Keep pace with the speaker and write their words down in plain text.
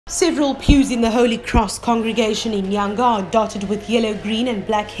Several pews in the Holy Cross congregation in Nyanga are dotted with yellow, green and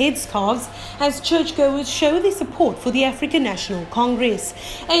black headscarves as churchgoers show their support for the African National Congress.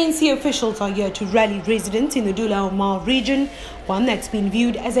 ANC officials are here to rally residents in the Dullah Omar Region, one that's been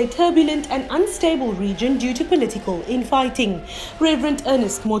viewed as a turbulent and unstable region due to political infighting. Reverend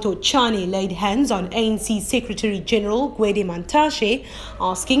Ernest Motochane laid hands on ANC Secretary General Gwede Mantashe,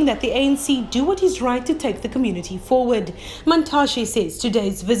 asking that the ANC do what is right to take the community forward. Mantashe says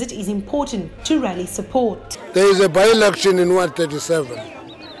today's visit is important to rally support. There is a by-election in Ward 37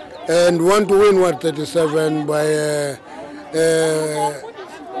 and we want to win Ward 37 by a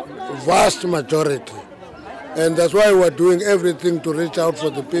vast majority. And that's why we're doing everything to reach out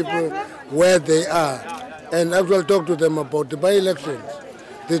for the people where they are and actually talk to them about the by-elections.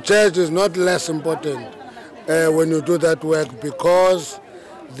 The church is not less important when you do that work, because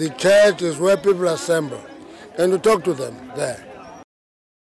the church is where people assemble and you talk to them there.